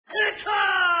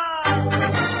Hickok!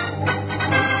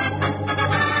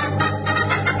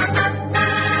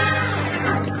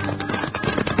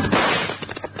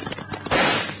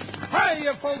 Hey,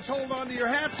 you folks, hold on to your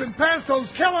hats and pass those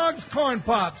Kellogg's Corn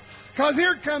Pops. Because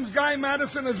here comes Guy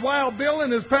Madison as Wild Bill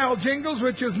and his pal Jingles,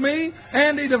 which is me,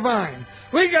 Andy Devine.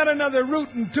 We got another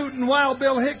rootin' tootin' Wild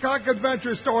Bill Hickok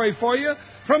adventure story for you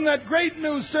from that great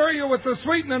new cereal with the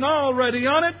sweetening already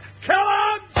on it,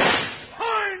 Kellogg's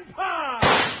Corn Pops!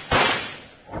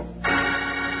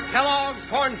 Kellogg's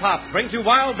Corn Pops brings you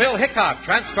Wild Bill Hickok,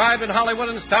 transcribed in Hollywood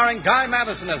and starring Guy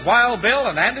Madison as Wild Bill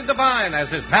and Andy Devine as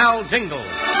his pal Jingles.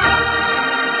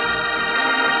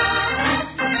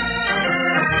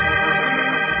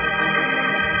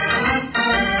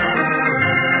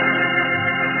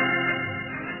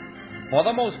 For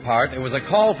the most part, it was a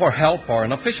call for help or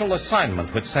an official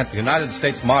assignment which sent United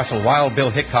States Marshal Wild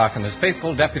Bill Hickok and his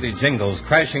faithful deputy Jingles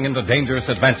crashing into dangerous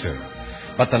adventure.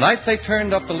 But the night they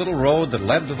turned up the little road that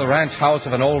led to the ranch house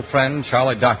of an old friend,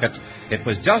 Charlie Dockett, it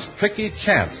was just tricky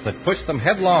chance that pushed them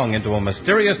headlong into a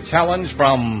mysterious challenge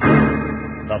from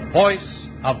the voice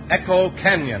of Echo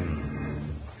Canyon.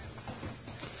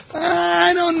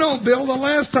 I don't know, Bill. The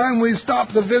last time we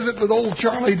stopped to visit with old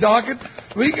Charlie Dockett,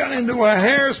 we got into a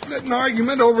hair-splitting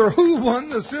argument over who won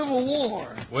the Civil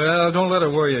War. Well, don't let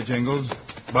it worry you, Jingles.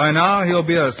 By now, he'll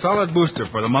be a solid booster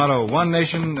for the motto, One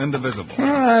Nation, Indivisible.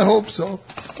 I hope so.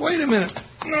 Wait a minute.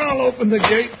 I'll open the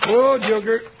gate. Oh,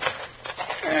 Jugger.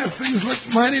 Yeah, things look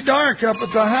mighty dark up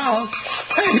at the house.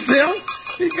 Hey, Bill,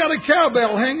 he's got a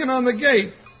cowbell hanging on the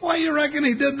gate. Why you reckon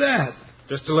he did that?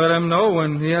 Just to let him know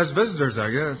when he has visitors, I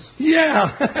guess.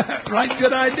 Yeah, right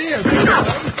good idea.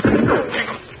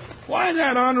 Why,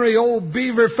 that ornery old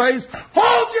beaver face.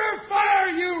 Hold your fire,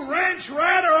 you ranch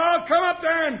rat, or I'll come up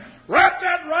there and wrap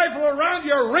that rifle around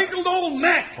your wrinkled old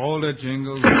neck. Hold it,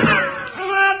 Jingles. Come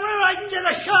on, where I can get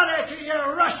a shot at you, you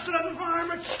rustling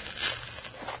varmints.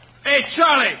 Hey,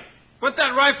 Charlie, put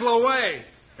that rifle away.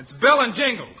 It's Bill and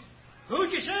Jingles.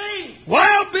 Who'd you say?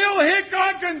 Wild Bill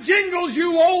Hickok and Jingles,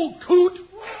 you old coot.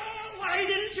 Well, why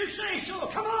didn't you say so?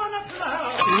 Come on up to the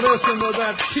house. Listen to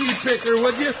that pea-picker,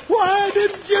 would you? Why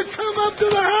didn't you come up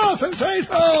to the house and say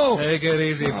so? Take it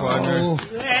easy, partner.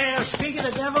 Well, speaking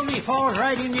of devil, he falls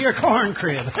right into your corn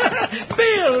crib.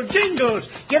 Bill, Jingles,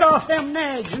 get off them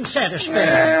nags and set us straight.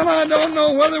 Well, I don't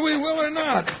know whether we will or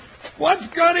not. What's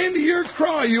got into your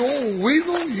craw, you old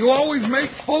weasel? You always make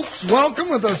folks welcome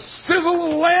with a sizzle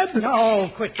of lead? No,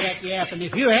 quit that yapping.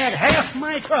 If you had half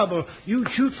my trouble, you'd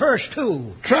shoot first,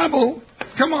 too. Trouble?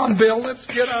 Come on, Bill, let's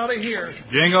get out of here.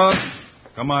 Jingles,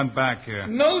 come on back here.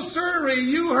 No, sirree,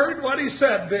 you heard what he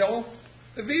said, Bill.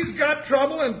 If he's got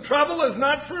trouble, and trouble is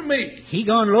not for me. He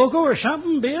gone loco or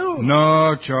something, Bill?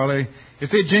 No, Charlie. You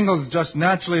see, Jingles just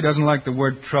naturally doesn't like the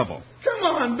word trouble. Come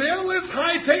on, Bill, let's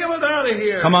hightail it out of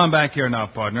here. Come on back here now,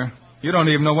 partner. You don't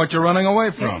even know what you're running away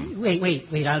from.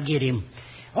 Wait, I'll get him.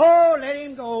 Oh, let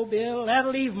him go, Bill. That'll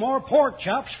leave more pork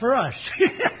chops for us. Did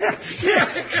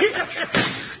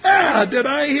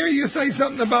I hear you say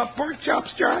something about pork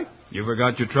chops, Charlie? You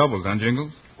forgot your troubles, huh,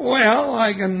 Jingles? Well,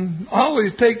 I can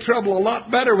always take trouble a lot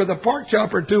better with a pork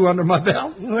chop or two under my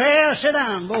belt. Well, sit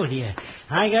down, both of you.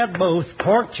 I got both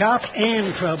pork chops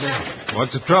and trouble.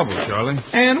 What's the trouble, Charlie?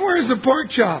 And where's the pork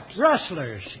chops?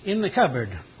 Rustlers in the cupboard.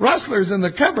 Rustlers in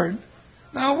the cupboard?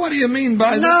 Now, what do you mean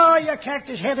by that? No, you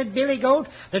cactus-headed billy goat.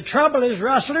 The trouble is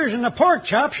rustlers and the pork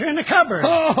chops are in the cupboard.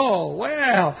 Oh,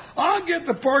 well, I'll get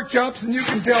the pork chops and you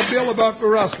can tell Bill about the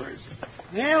rustlers.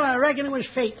 Well, I reckon it was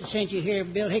fate that sent you here,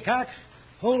 Bill Hickok.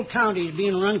 Whole county's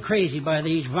being run crazy by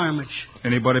these varmints.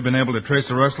 Anybody been able to trace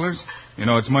the rustlers? You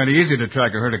know, it's mighty easy to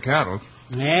track a herd of cattle.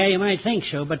 Yeah, you might think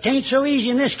so, but 'tain't so easy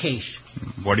in this case.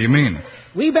 What do you mean?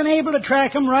 We've been able to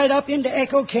track 'em right up into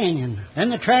Echo Canyon.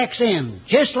 Then the tracks end,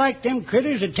 just like them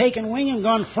critters had taken wing and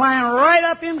gone flying right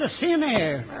up into thin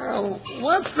air. Well,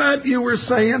 what's that you were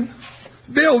saying?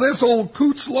 Bill, this old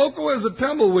coot's loco is a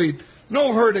tumbleweed.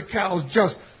 No herd of cows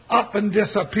just up and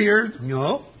disappeared.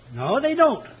 No, they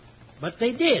don't. But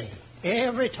they did,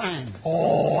 every time.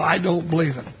 Oh, I don't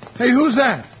believe it. Hey, who's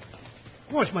that?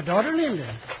 Oh, it's my daughter, Linda.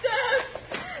 Dad!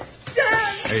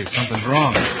 Hey, something's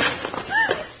wrong.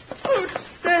 Oh,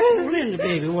 Dad! Oh, Linda,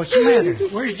 baby, what's the matter?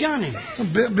 Where's Johnny?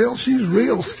 Bill, she's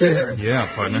real scared. Yeah,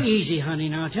 partner. Easy, honey,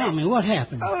 now tell me, what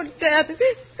happened? Oh, Dad,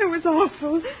 it was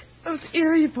awful. Those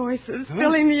eerie voices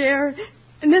filling the air,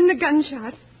 and then the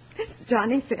gunshots.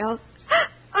 Johnny fell.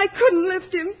 I couldn't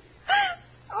lift him.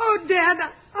 Oh, Dad,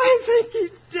 I think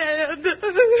he's dead.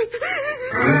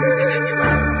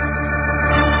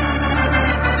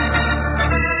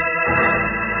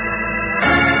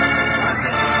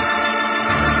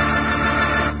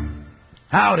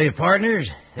 Howdy, partners.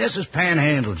 This is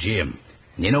Panhandle Jim.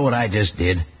 And you know what I just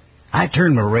did? I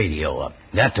turned my radio up.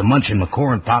 Got to munching my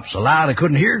corn pops so loud I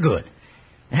couldn't hear good.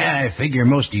 I figure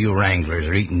most of you wranglers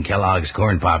are eating Kellogg's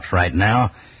corn pops right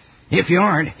now. If you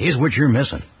aren't, here's what you're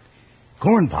missing.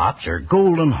 Corn pops are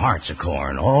golden hearts of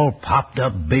corn, all popped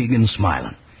up big and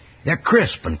smiling. They're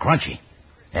crisp and crunchy.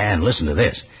 And listen to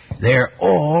this. They're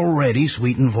already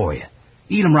sweetened for you.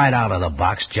 Eat 'em right out of the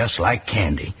box just like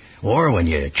candy. Or when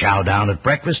you chow down at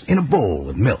breakfast in a bowl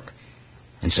with milk.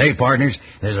 And say, partners,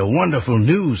 there's a wonderful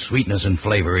new sweetness and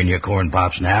flavor in your corn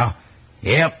pops now.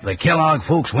 Yep, the Kellogg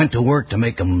folks went to work to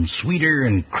make 'em sweeter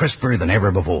and crisper than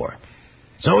ever before.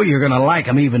 So you're going to like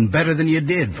 'em even better than you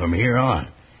did from here on.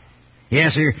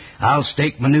 Yes, sir, I'll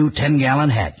stake my new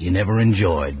 10-gallon hat you never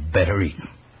enjoyed better eating.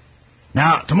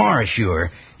 Now, tomorrow,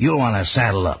 sure, you'll want to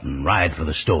saddle up and ride for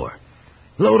the store.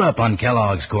 Load up on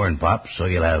Kellogg's corn pops so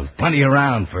you'll have plenty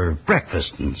around for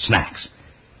breakfast and snacks.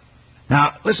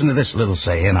 Now, listen to this little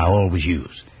saying I always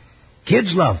use.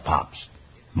 Kids love Pops,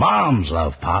 moms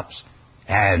love Pops,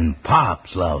 and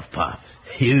Pops love Pops.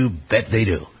 You bet they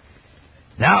do.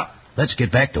 Now, let's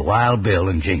get back to Wild Bill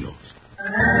and Jingles.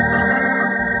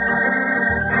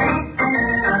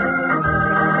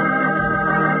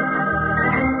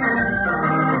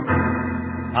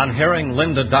 On hearing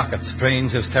Linda Dockett's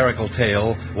strange, hysterical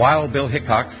tale, Wild Bill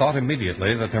Hickok thought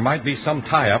immediately that there might be some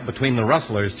tie-up between the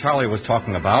rustlers Charlie was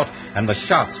talking about and the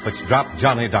shots which dropped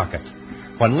Johnny Dockett.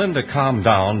 When Linda calmed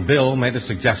down, Bill made a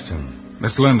suggestion.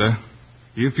 Miss Linda,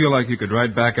 do you feel like you could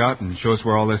ride back out and show us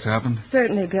where all this happened?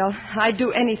 Certainly, Bill. I'd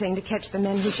do anything to catch the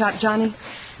men who shot Johnny.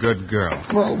 Good girl.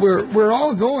 Well, we're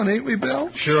all going, ain't we,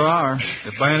 Bill? Sure are.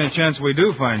 If by any chance we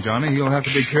do find Johnny, he'll have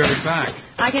to be carried back.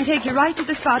 I can take you right to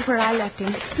the spot where I left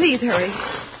him. Please hurry.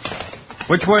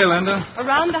 Which way, Linda?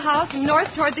 Around the house and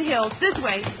north toward the hills. This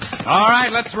way. All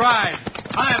right, let's ride.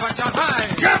 Hi, Buckshot,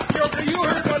 hi. Yep, Joker, you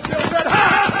heard what Bill said.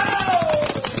 Ha!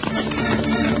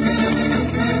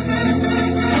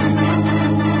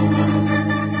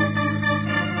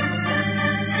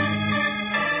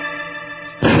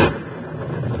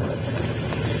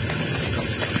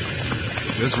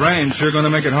 This rain's sure going to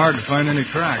make it hard to find any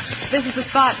tracks. This is the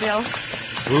spot, Bill.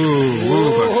 Ooh,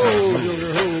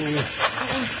 Buckshot.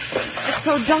 It's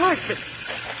so dark,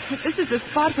 but this is the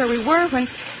spot where we were when...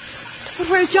 But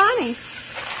where's Johnny?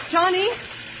 Johnny?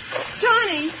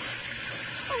 Johnny!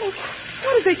 Oh,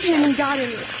 what if they came and got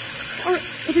him? Or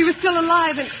if he was still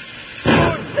alive and...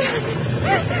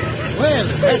 Well,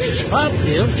 that's the spot,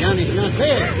 Bill. Johnny's not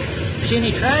there. See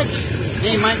any tracks?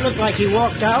 They might look like he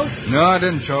walked out. No, I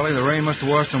didn't, Charlie. The rain must have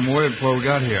washed them away before we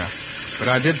got here. But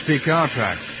I did see cow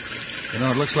tracks. You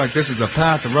know, it looks like this is the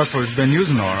path the rustlers been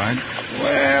using, all right.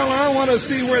 Well, I want to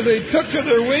see where they took to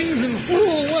their wings and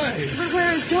flew away. But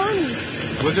where is Johnny?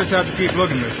 We'll just have to keep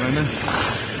looking, Miss Linda.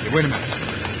 Hey, wait a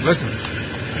minute. Listen.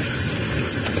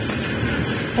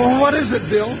 Oh, what is it,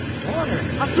 Bill? Water.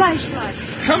 A flash flood.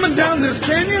 Coming down this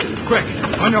canyon? Quick,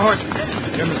 on your horses.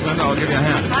 Here, Miss Linda, I'll give you a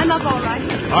hand. I'm up all right.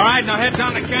 All right, now head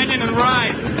down the canyon and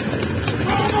ride.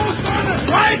 Almost on it.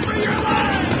 Ride for your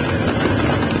life!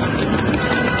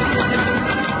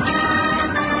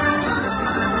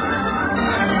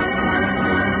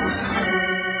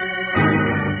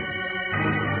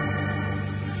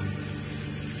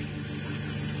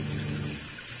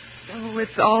 Oh,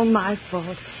 it's all my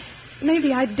fault.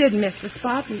 Maybe I did miss the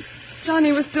spot, and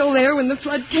Johnny was still there when the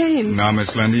flood came. Now,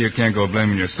 Miss Linda, you can't go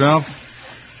blaming yourself.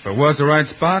 If it was the right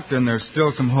spot, then there's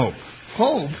still some hope.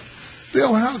 Hope?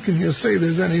 Bill, how can you say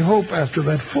there's any hope after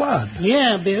that flood?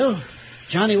 Yeah, Bill.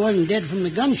 Johnny wasn't dead from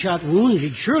the gunshot wounds.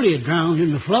 He'd surely have drowned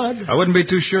in the flood. I wouldn't be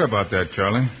too sure about that,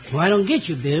 Charlie. Well, I don't get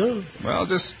you, Bill. Well,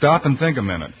 just stop and think a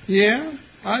minute. Yeah,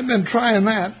 I've been trying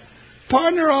that.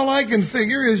 Partner, all I can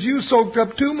figure is you soaked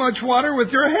up too much water with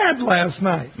your head last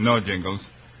night. No, Jingles.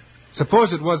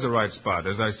 Suppose it was the right spot,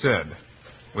 as I said.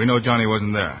 We know Johnny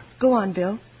wasn't there. Go on,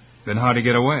 Bill. Then how'd he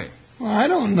get away? Well, I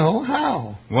don't know.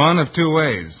 How? One of two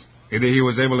ways. Either he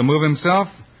was able to move himself,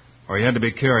 or he had to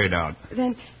be carried out.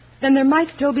 Then there might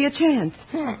still be a chance.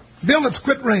 Huh. Bill, it's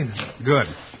quit raining. Good.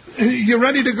 You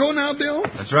ready to go now, Bill?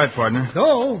 That's right, partner.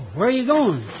 Go? Where are you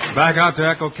going? Back out to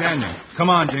Echo Canyon. Come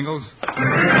on, Jingles.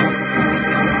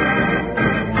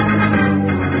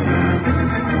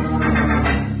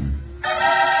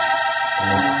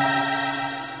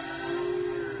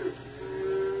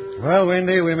 Well,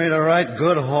 Windy, we made a right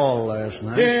good haul last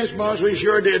night. Yes, boss, we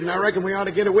sure did, and I reckon we ought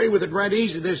to get away with it right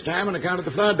easy this time on account of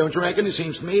the flood, don't you reckon? It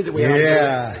seems to me that we ought to.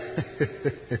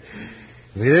 Yeah.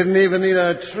 We didn't even need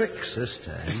our tricks this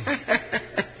time.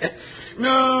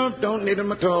 No, don't need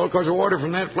 'em at all, 'cause the water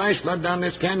from that flash flood down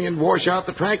this canyon wash out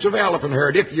the tracks of elephant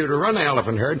herd, if you'd run an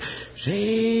elephant herd.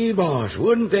 Say, boss,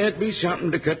 wouldn't that be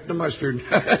something to cut the mustard?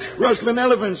 Rustling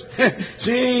elephants.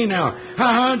 Say, now,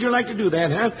 how'd you like to do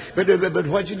that, huh? But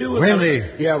what'd you do with Windy.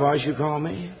 Yeah, boss, you call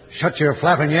me? Shut your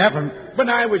flapping yap and... But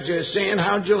I was just saying,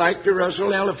 how'd you like to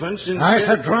rustle elephants and... I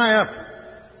said dry up.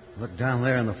 Look down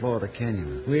there in the floor of the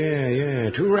canyon. Yeah,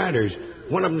 2 riders.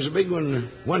 One of them's a big one.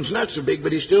 One's not so big,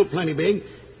 but he's still plenty big,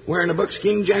 wearing a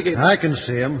buckskin jacket. I can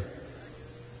see him.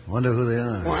 Wonder who they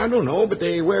are. Well, I don't know, but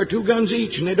they wear 2 guns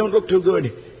each, and they don't look too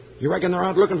good. You reckon they're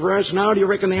out looking for us now? Do you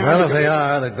reckon they are? Well, if they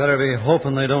are, they'd better be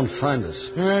hoping they don't find us.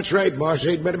 That's right, boss.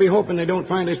 They'd better be hoping they don't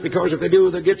find us, because if they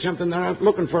do, they'll get something they're out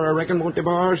looking for, I reckon, won't they,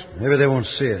 boss? Maybe they won't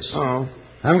see us. Oh.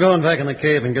 I'm going back in the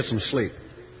cave and get some sleep.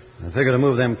 I figure to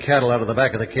move them cattle out of the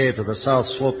back of the cave to the south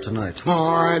slope tonight.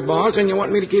 All right, boss. And you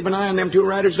want me to keep an eye on them 2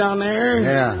 riders down there?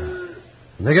 Yeah.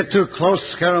 If they get too close,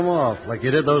 scare them off, like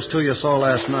you did those 2 you saw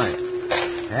last night.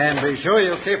 And be sure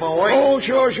you keep awake. Oh,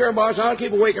 sure, boss. I'll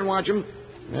keep awake and watch them.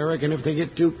 I reckon if they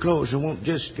get too close, I won't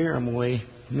just scare them away.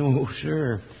 No,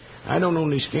 sir. I don't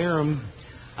only scare them,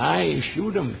 I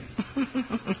shoot them.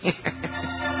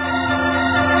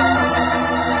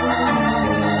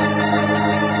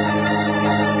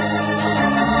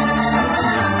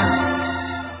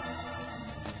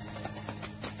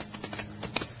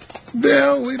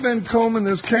 Bill, we've been combing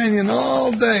this canyon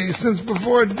all day, since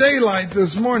before daylight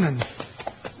this morning.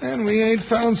 And we ain't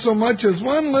found so much as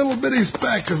one little bitty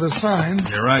speck of the sign.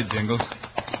 You're right, Jingles.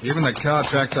 Even the cow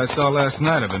tracks I saw last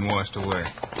night have been washed away.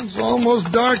 It's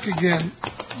almost dark again.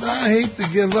 I hate to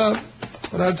give up,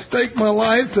 but I'd stake my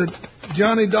life that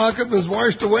Johnny Dockett was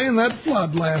washed away in that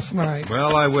flood last night.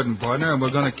 Well, I wouldn't, partner, and we're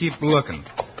going to keep looking.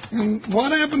 And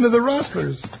what happened to the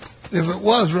rustlers? If it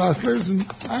was rustlers, and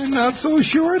I'm not so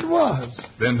sure it was.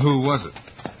 Then who was it?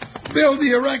 Bill, do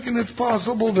you reckon it's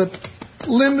possible that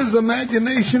Linda's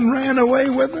imagination ran away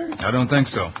with her? I don't think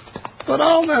so. But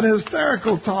all that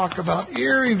hysterical talk about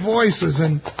eerie voices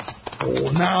and... Oh,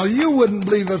 now, you wouldn't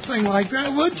believe a thing like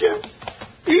that, would you?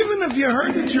 Even if you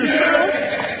heard it yourself?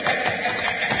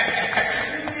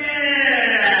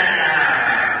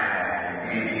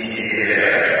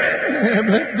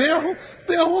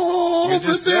 Bill, you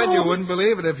just said you wouldn't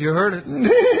believe it if you heard it.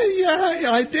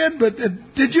 Yeah, I did, but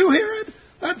did you hear it?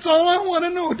 That's all I want to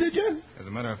know, did you? As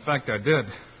a matter of fact, I did.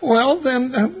 Well,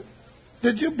 then,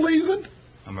 did you believe it?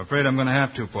 I'm afraid I'm going to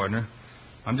have to, partner.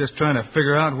 I'm just trying to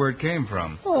figure out where it came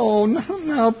from. Oh,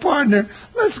 now, partner,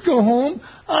 let's go home.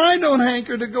 I don't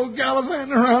hanker to go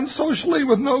gallivanting around socially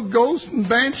with no ghosts and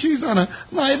banshees on a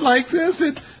night like this.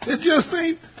 It just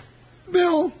ain't...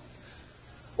 Bill,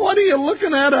 what are you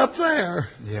looking at up there?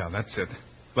 Yeah, that's it.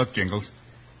 Look, Jingles.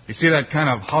 You see that kind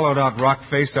of hollowed-out rock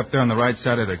face up there on the right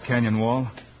side of the canyon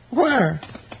wall? Where?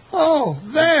 Oh,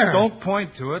 there. Don't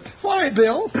point to it. Why,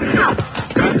 Bill? That's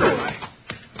right.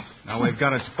 Now we've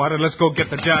got it spotted. Let's go get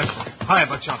the judge. Hi,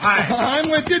 Butcher. Hi. I'm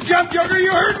with you, Jump Jugger.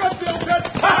 You heard what Bill said.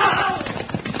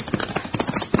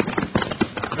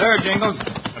 There, Jingles.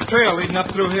 A trail leading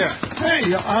up through here.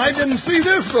 Hey, I didn't see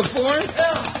this before.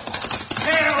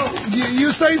 Help!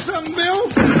 You say something,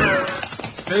 Bill?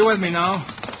 Stay with me now.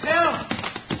 Help!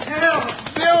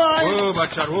 Bill, Whoa,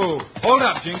 Butcher, whoa. Hold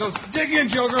up, Jingles. Dig in,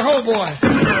 Joker. Oh, boy.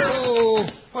 Oh,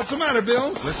 what's the matter,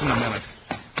 Bill? Listen a minute.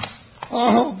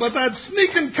 Oh, but that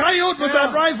sneaking coyote with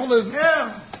that rifle is...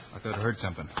 I thought I heard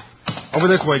something. Over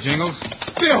this way, Jingles.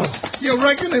 Bill, you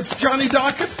reckon it's Johnny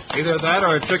Dockett? Either that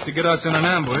or a trick to get us in an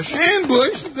ambush.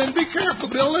 Ambush? Then be careful,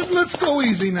 Bill. Let's go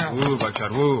easy now. Woo, Butcher,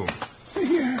 woo.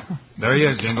 Yeah. There he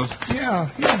is, Jingles. Yeah.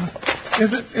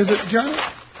 Is it Johnny?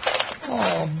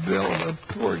 Oh, Bill, the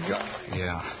poor guy.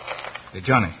 Yeah. Hey,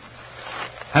 Johnny.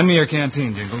 Hand me your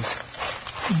canteen, Jingles.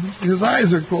 His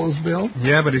eyes are closed, Bill.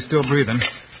 Yeah, but he's still breathing.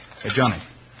 Hey, Johnny.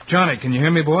 Johnny, can you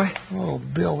hear me, boy? Oh,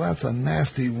 Bill, that's a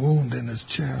nasty wound in his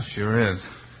chest. Sure is.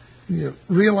 You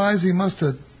realize he must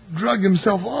have drug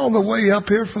himself all the way up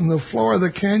here from the floor of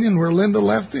the canyon where Linda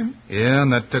left him? Yeah,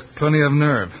 and that took plenty of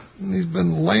nerve. And he's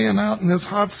been laying out in this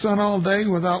hot sun all day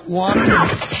without water.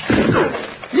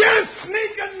 You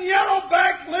sneaking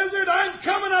yellow-backed lizard! I'm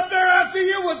coming up there after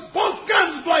you with both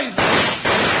guns blazing!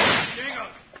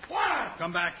 Jingles! What?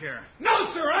 Come back here.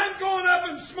 No, sir, I'm going up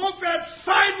and smoke that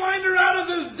sidewinder out of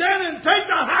this den and take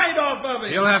the hide off of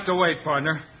him. You'll have to wait,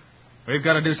 partner. We've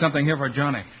got to do something here for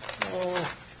Johnny.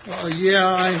 Oh, yeah,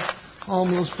 I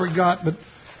almost forgot, but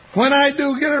when I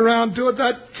do get around to it,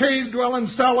 that cave-dwelling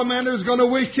salamander's going to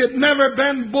wish he'd never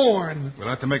been born. We'll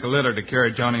have to make a litter to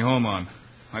carry Johnny home on.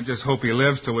 I just hope he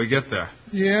lives till we get there.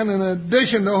 Yeah, and in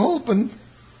addition to hoping,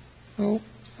 well,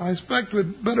 I expect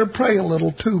we'd better pray a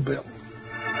little too, Bill.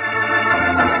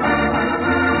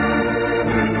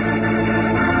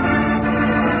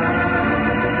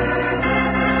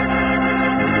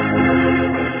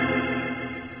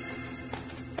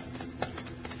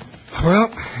 Well,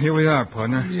 here we are,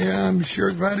 partner. Yeah, I'm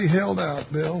sure glad he held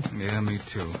out, Bill. Yeah, me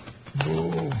too.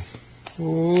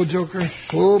 Oh, Joker.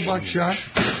 Oh, Buckshot.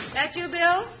 That you,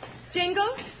 Bill?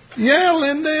 Jingles? Yeah,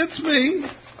 Linda, it's me.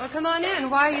 Well, come on in.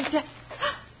 Why are you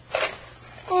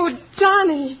Oh,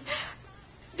 Johnny.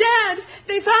 Dad,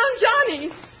 they found Johnny.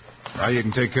 Now you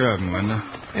can take care of him, Linda.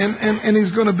 And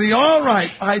he's going to be all right.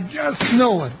 I just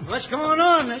know it. What's going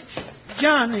on?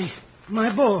 Johnny,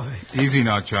 my boy. Easy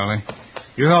now, Charlie.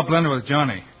 You help Linda with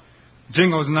Johnny.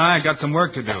 Jingles and I got some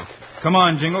work to do. Come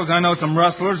on, Jingles. I know some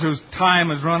rustlers whose time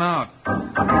has run out.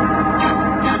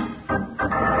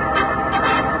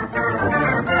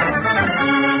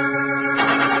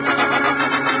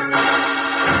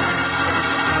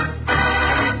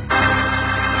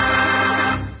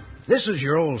 This is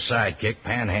your old sidekick,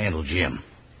 Panhandle Jim.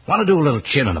 Want to do a little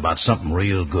chillin' about something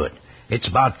real good. It's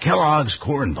about Kellogg's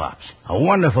Corn Pops, a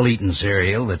wonderful eating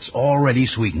cereal that's already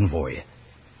sweetened for you.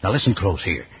 Now listen close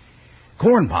here.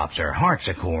 Corn Pops are hearts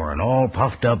of corn, all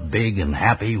puffed up big and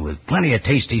happy with plenty of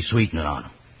tasty sweetening on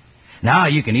them. Now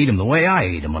you can eat them the way I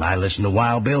eat them when I listen to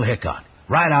Wild Bill Hickok,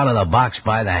 right out of the box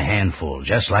by the handful,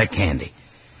 just like candy.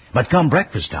 But come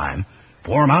breakfast time,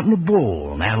 pour 'em out in a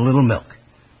bowl and add a little milk.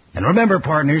 And remember,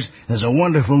 partners, there's a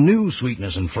wonderful new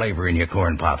sweetness and flavor in your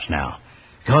Corn Pops now,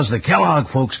 because the Kellogg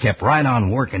folks kept right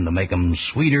on working to make 'em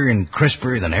sweeter and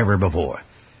crisper than ever before.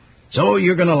 So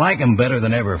you're going to like 'em better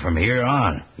than ever from here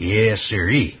on. Yes,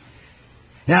 sirree.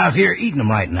 Now, if you're eating 'em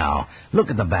right now, look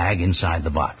at the bag inside the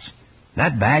box.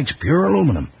 That bag's pure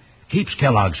aluminum. Keeps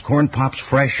Kellogg's Corn Pops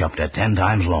fresh up to 10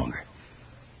 times longer.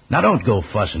 Now, don't go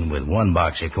fussing with one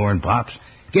box of Corn Pops.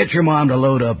 Get your mom to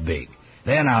load up big.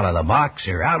 Then out of the box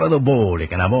or out of the bowl, you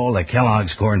can have all the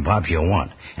Kellogg's Corn Pops you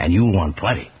want, and you'll want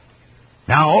plenty.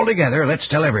 Now, all together, let's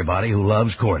tell everybody who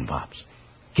loves Corn Pops.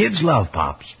 Kids love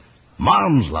Pops,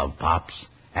 moms love Pops,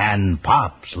 and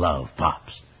Pops love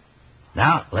Pops.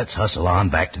 Now, let's hustle on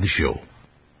back to the show.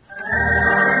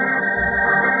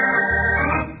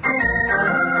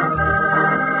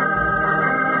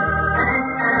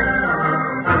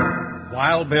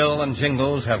 Wild Bill and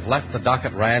Jingles have left the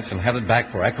Docket Ranch and headed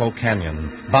back for Echo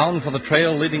Canyon, bound for the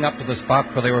trail leading up to the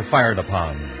spot where they were fired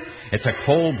upon. It's a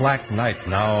cold, black night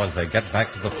now as they get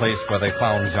back to the place where they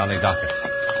found Johnny Docket.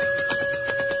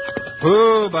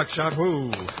 Whoa, Buckshot,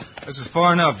 whoa. This is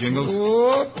far enough, Jingles.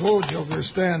 Oh, Joker,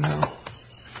 stand now.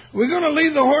 We going to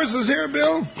leave the horses here,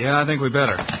 Bill? Yeah, I think we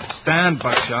better. Stand,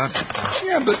 Buckshot.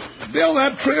 Yeah, but, Bill,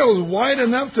 that trail's wide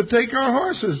enough to take our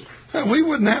horses. We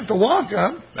wouldn't have to walk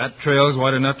up. That trail's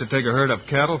wide enough to take a herd of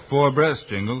cattle 4 abreast,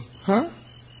 Jingles. Huh?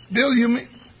 Bill, you mean...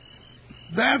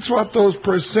 That's what those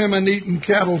persimmon-eating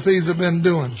cattle thieves have been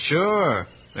doing. Sure.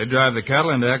 They drive the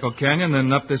cattle into Echo Canyon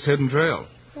and up this hidden trail.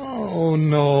 Oh,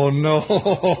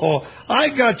 no. I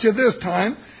got you this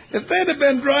time. If they'd have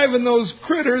been driving those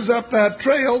critters up that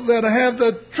trail, they'd have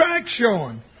the tracks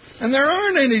showing. And there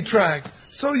aren't any tracks.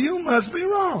 So you must be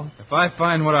wrong. If I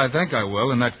find what I think I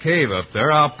will in that cave up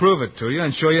there, I'll prove it to you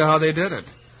and show you how they did it.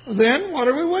 Then what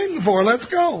are we waiting for? Let's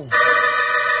go.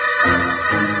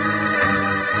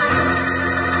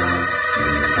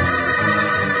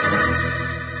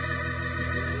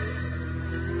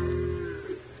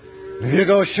 If you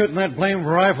go shooting that blame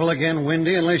rifle again,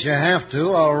 Windy, unless you have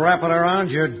to, I'll wrap it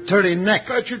around your dirty neck.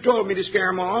 But you told me to scare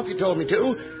 'em off. You told me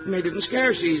to. And they didn't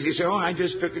scare so easy, so I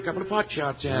just took a couple of pot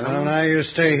shots at 'em. Well, now you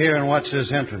stay here and watch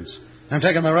this entrance. I'm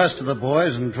taking the rest of the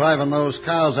boys and driving those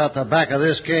cows out the back of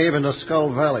this cave into Skull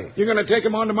Valley. You're going to take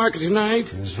 'em on to market tonight?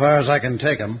 As far as I can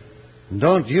take 'em.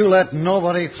 Don't you let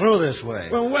nobody through this way.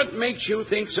 Well, what makes you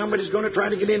think somebody's going to try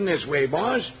to get in this way,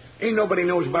 boss? Ain't nobody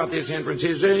knows about this entrance,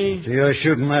 is they? If you're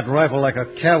shooting that rifle like a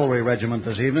cavalry regiment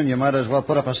this evening, you might as well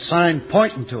put up a sign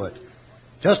pointing to it.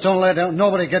 Just don't let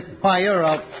nobody get by you, or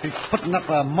I'll be putting up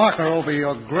a marker over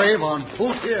your grave on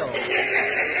Boot Hill.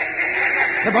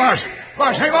 Hey, boss.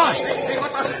 Hey, boss. Hey,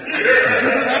 what was it? Did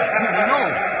you do that?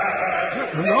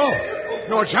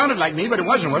 No, it sounded like me, but it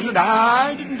wasn't, was it?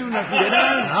 I didn't do nothing, did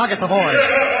I? I'll get the boys.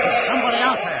 There's somebody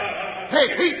out there. Hey,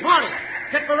 Pete, Marty,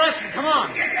 get the rest and come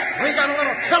on. We got a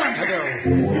little killing to do.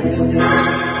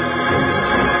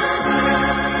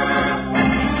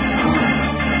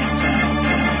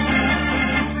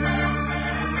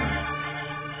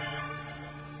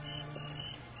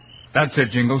 That's it,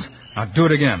 Jingles. Now do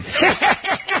it again.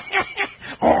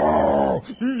 Oh,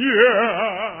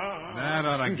 yeah. That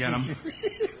ought to get 'em.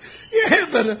 Yeah,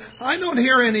 but I don't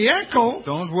hear any echo.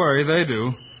 Don't worry, they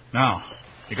do. Now,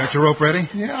 you got your rope ready?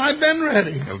 Yeah, I've been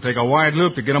ready. It'll take a wide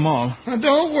loop to get 'em all.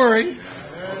 Don't worry.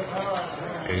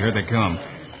 Okay, here they come.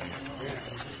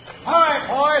 All right,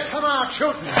 boys, come on,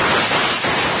 shoot me.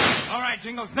 All right,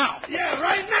 Jingles, now. Yeah,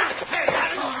 right now. Hey,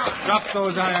 Drop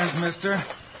those irons, mister.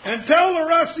 And tell the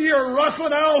rest of your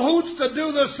rustling owl hoots to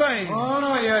do the same. Oh,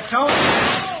 no, you don't.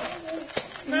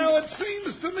 Now, it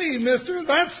seems to me, mister,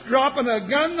 that's dropping a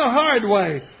gun the hard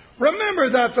way. Remember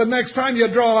that the next time you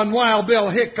draw on Wild Bill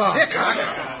Hickok.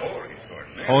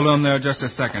 Hold on there just a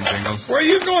second, Jingles. Where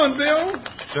you going, Bill?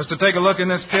 Just to take a look in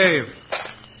this cave.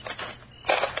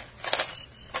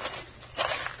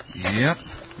 Yep,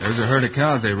 there's a herd of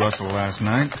cows they rustled last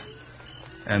night.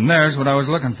 And there's what I was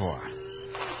looking for.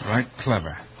 Right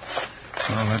clever.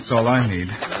 Well, that's all I need.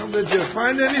 Well, did you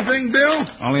find anything, Bill?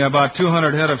 Only about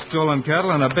 200 head of stolen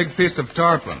cattle and a big piece of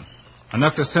tarpaulin.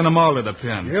 Enough to send them all to the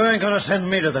pen. You ain't going to send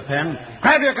me to the pen.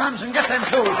 Grab your guns and get them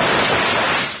too.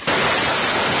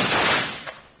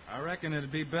 I reckon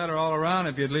it'd be better all around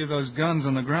if you'd leave those guns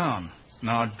on the ground.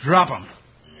 Now drop them.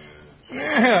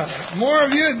 Yeah, more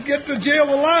of you'd get to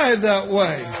jail alive that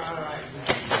way.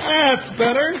 That's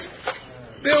better.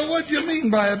 Bill, what do you mean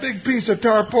by a big piece of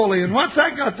tarpaulin? What's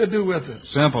that got to do with it?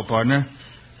 Simple, partner.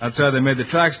 That's how they made the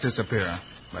tracks disappear.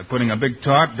 By putting a big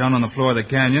tarp down on the floor of the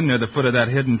canyon near the foot of that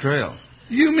hidden trail.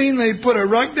 You mean they put a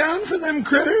rug down for them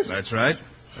critters? That's right.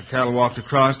 The cattle walked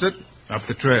across it, up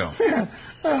the trail.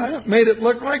 It made it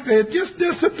look like they had just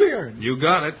disappeared. You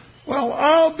got it. Well,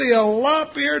 I'll be a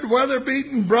lop-eared,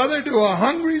 weather-beaten brother to a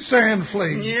hungry sand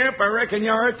flea. Yep, I reckon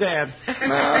you are at that.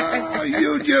 No,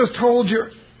 you just hold your...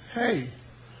 Hey,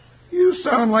 you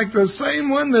sound like the same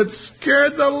one that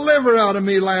scared the liver out of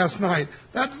me last night.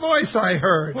 That voice I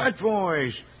heard. What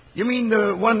voice? You mean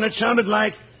the one that sounded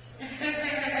like...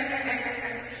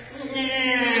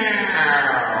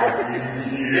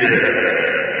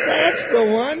 That's the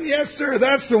one. Yes, sir,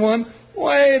 that's the one.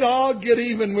 Wait, I'll get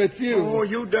even with you. Oh,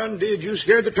 you done did. You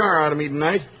scared the tar out of me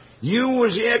tonight. You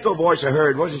was the echo voice I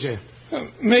heard, wasn't you?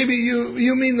 Maybe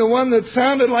you mean the one that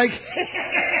sounded like...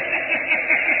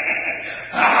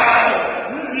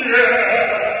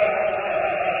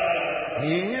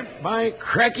 Yep, by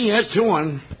cracky, that's the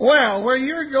one. Well, where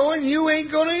you're going, you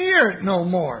ain't going to hear it no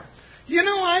more. You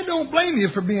know, I don't blame you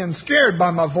for being scared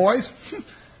by my voice.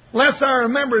 Unless I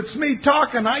remember it's me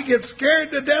talking, I get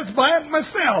scared to death by it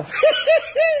myself.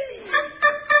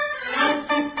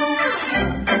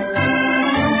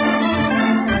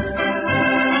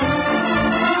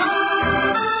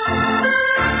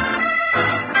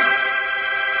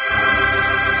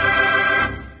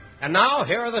 And now,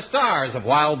 here are the stars of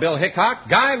Wild Bill Hickok,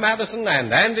 Guy Madison,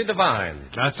 and Andy Devine.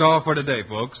 That's all for today,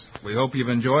 folks. We hope you've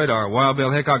enjoyed our Wild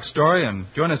Bill Hickok story, and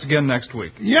join us again next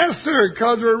week. Yes, sir,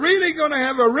 because we're really going to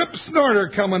have a rip snorter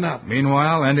coming up.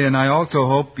 Meanwhile, Andy and I also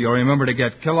hope you'll remember to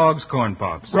get Kellogg's Corn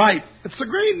Pops. Right. It's a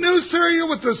great new cereal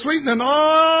with the sweetening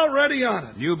already on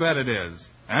it. You bet it is.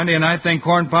 Andy and I think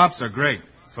Corn Pops are great.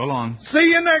 So long. See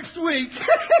you next week.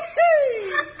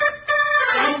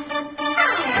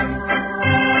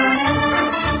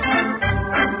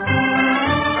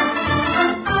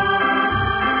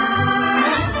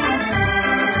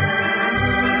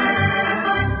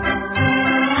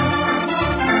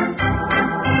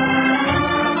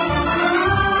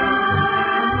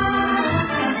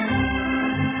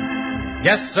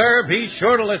 Yes, sir, be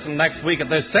sure to listen next week at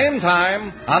this same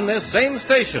time on this same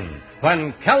station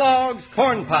when Kellogg's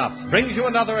Corn Pops brings you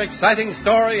another exciting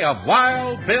story of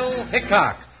Wild Bill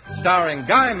Hickok, starring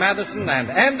Guy Madison and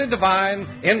Andy Devine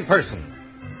in person.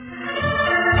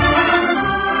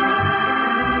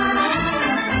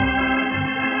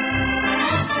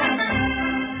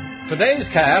 Today's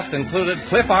cast included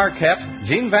Cliff Arquette,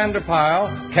 Gene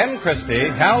Vanderpyle, Ken Christie,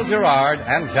 Hal Gerard,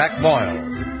 and Jack Moyles.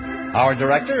 Our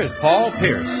director is Paul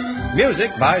Pierce.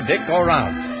 Music by Dick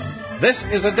Orant. This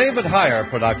is a David Heyer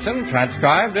production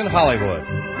transcribed in Hollywood.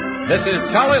 This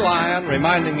is Charlie Lyon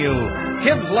reminding you,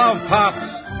 kids love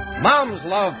Pops, moms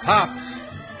love Pops,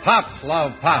 Pops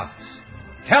love Pops.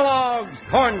 Kellogg's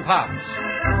Corn Pops.